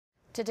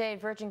Today,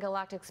 Virgin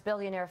Galactic's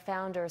billionaire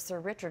founder Sir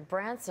Richard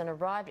Branson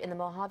arrived in the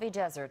Mojave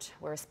Desert,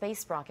 where a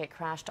space rocket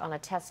crashed on a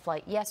test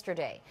flight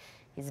yesterday.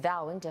 He's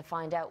vowing to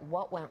find out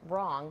what went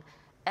wrong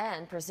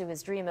and pursue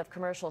his dream of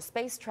commercial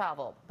space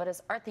travel. But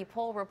as Arthi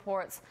Pol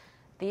reports,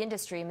 the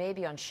industry may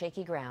be on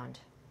shaky ground.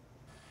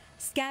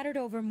 Scattered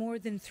over more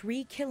than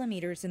 3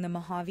 kilometers in the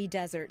Mojave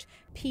Desert,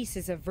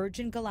 pieces of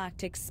Virgin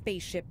Galactic's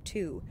Spaceship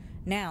Two,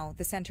 now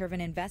the center of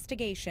an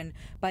investigation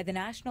by the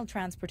National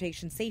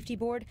Transportation Safety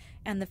Board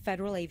and the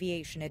Federal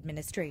Aviation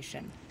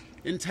Administration.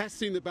 In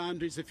testing the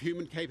boundaries of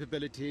human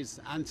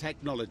capabilities and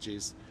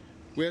technologies,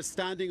 we are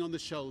standing on the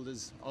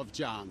shoulders of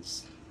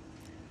giants.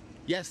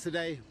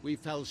 Yesterday, we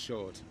fell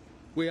short.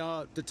 We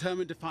are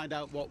determined to find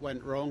out what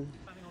went wrong.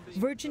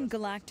 Virgin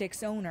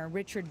Galactic's owner,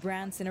 Richard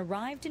Branson,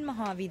 arrived in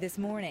Mojave this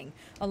morning,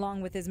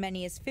 along with as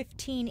many as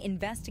 15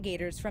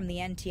 investigators from the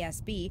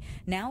NTSB,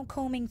 now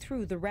combing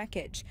through the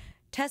wreckage.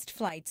 Test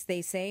flights,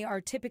 they say, are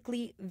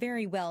typically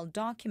very well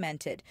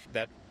documented.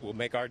 That will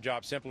make our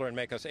job simpler and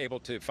make us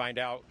able to find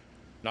out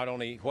not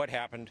only what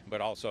happened,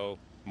 but also,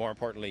 more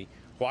importantly,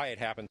 why it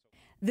happened.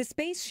 The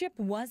spaceship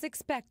was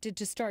expected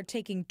to start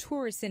taking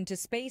tourists into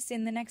space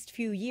in the next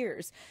few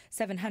years.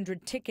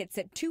 700 tickets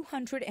at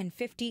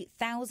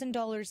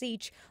 $250,000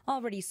 each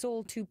already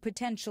sold to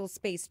potential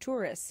space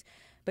tourists.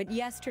 But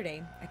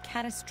yesterday, a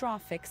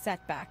catastrophic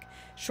setback.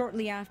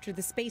 Shortly after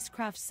the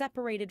spacecraft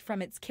separated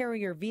from its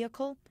carrier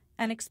vehicle,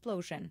 an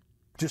explosion.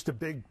 Just a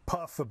big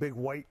puff, a big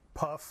white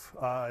puff.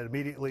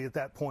 Immediately at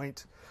that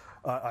point,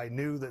 I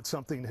knew that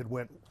something had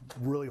went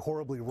really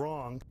horribly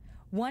wrong.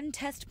 One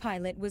test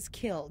pilot was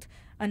killed,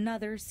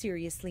 another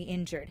seriously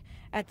injured.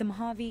 At the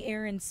Mojave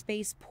Air and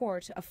Space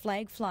Port, a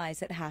flag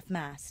flies at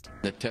half-mast.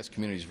 The test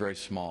community is very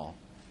small,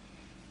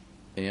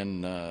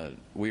 and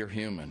we are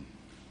human,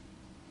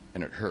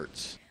 and it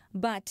hurts.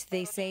 But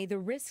they say the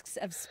risks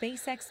of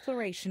space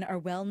exploration are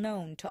well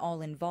known to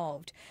all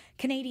involved.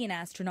 Canadian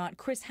astronaut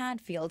Chris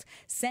Hadfield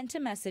sent a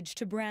message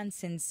to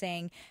Branson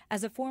saying,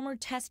 as a former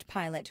test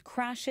pilot,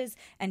 crashes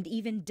and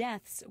even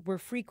deaths were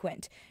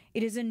frequent.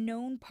 It is a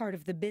known part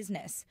of the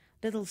business.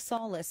 Little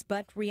solace,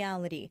 but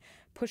reality.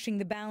 Pushing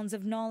the bounds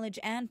of knowledge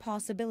and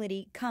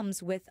possibility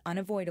comes with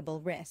unavoidable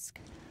risk.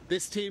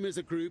 This team is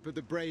a group of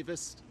the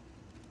bravest,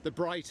 the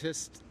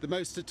brightest, the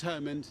most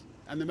determined,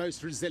 and the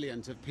most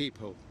resilient of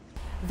people.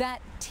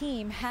 That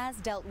team has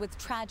dealt with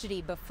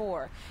tragedy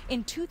before.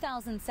 In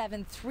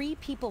 2007, 3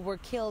 people were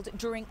killed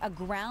during a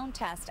ground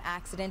test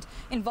accident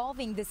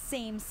involving the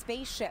same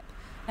spaceship.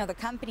 Now, the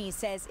company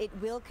says it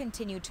will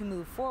continue to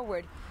move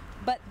forward,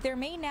 but there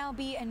may now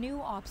be a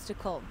new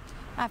obstacle.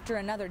 After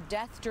another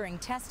death during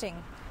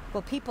testing,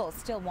 will people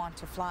still want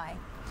to fly?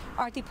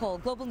 Arthi Pol,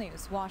 Global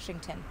News,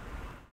 Washington.